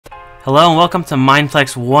Hello and welcome to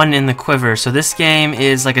Mineplex 1 in the Quiver. So this game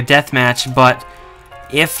is like a deathmatch, but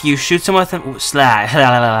if you shoot someone with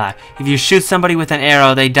if you shoot somebody with an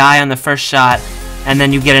arrow, they die on the first shot, and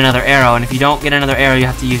then you get another arrow. And if you don't get another arrow, you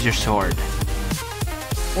have to use your sword.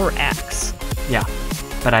 Or axe. Yeah,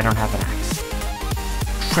 but I don't have an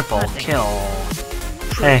axe. Triple kill.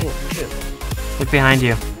 Triple kill. Look behind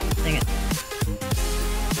you. Dang it.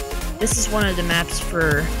 This is one of the maps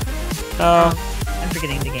for... Oh. I'm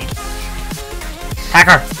forgetting the game.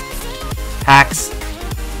 Hacker! Hacks.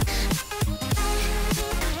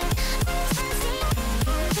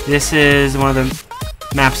 This is one of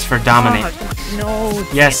the maps for Dominate. Oh, come on. No.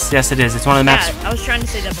 Yes, yes it is. It's one of the maps. Yeah, I was trying to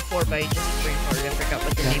say that before, but I just brain farted. I forgot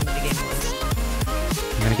what the name of the game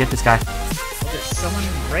was. I'm gonna get this guy. Oh, there's someone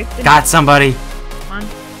right there. Got somebody. Come on.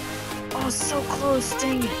 Oh, so close.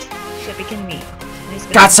 Dang it. You gotta be kidding me.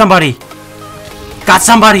 Got somebody. Got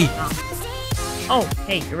somebody. Oh,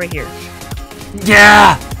 hey, you're right here.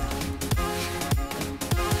 Yeah!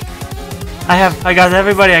 I got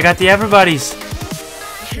everybody. I got the everybody's.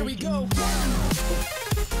 Here we go.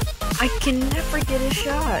 I can never get a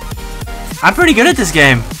shot. I'm pretty good at this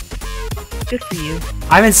game. Good for you.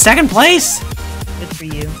 I'm in second place. Good for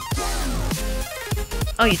you.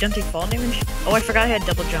 Oh, you don't take fall damage? Oh, I forgot I had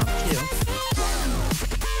double jump, too.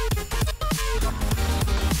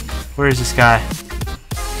 Where is this guy?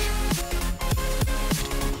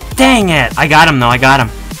 Dang it! I got him though, I got him.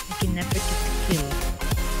 I can never get the kill.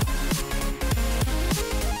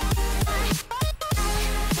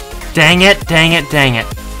 Dang it, dang it, dang it.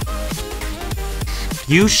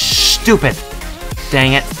 You stupid.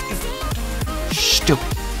 Dang it.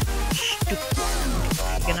 Stupid.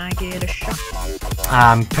 Can I get a shot?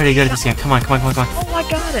 I'm pretty good at this game. Come on, come on, come on, come on. Oh, I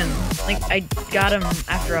got him! Like, I got him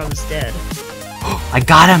after I was dead. I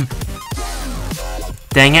got him!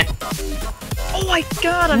 Dang it. Oh, I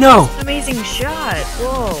got him! No! That's an amazing shot!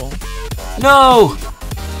 Whoa. No!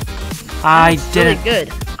 I didn't. Really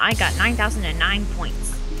good. I got 9,009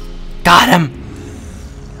 points. Got him!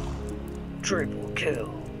 Triple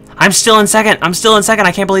kill. I'm still in second. I'm still in second.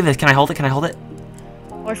 I can't believe this. Can I hold it? Can I hold it?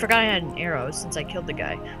 Oh, I forgot I had an arrow since I killed the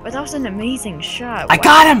guy. But that was an amazing shot. I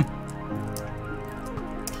got him!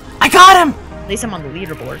 I got him! At least I'm on the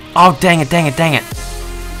leaderboard. Oh, dang it, dang it, dang it.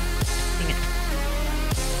 Dang it.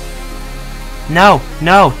 No,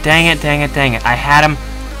 no, dang it, dang it, dang it. I had him.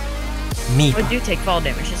 Me. I do take fall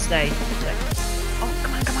damage, just stay. Oh,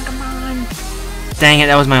 come on, come on, come on. Dang it,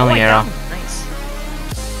 that was my only arrow. Nice.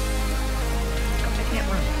 I can't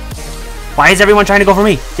run. Why is everyone trying to go for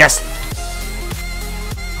me? Yes.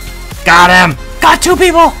 Got him. Got two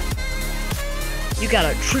people. You got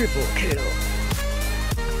a triple kill.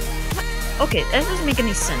 Okay, that doesn't make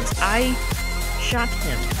any sense. I shot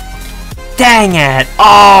him. Dang it.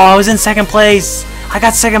 Oh, I was in second place. I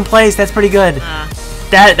got second place. That's pretty good.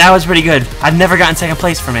 That was pretty good. I've never gotten second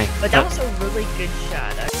place for me. But that was a really good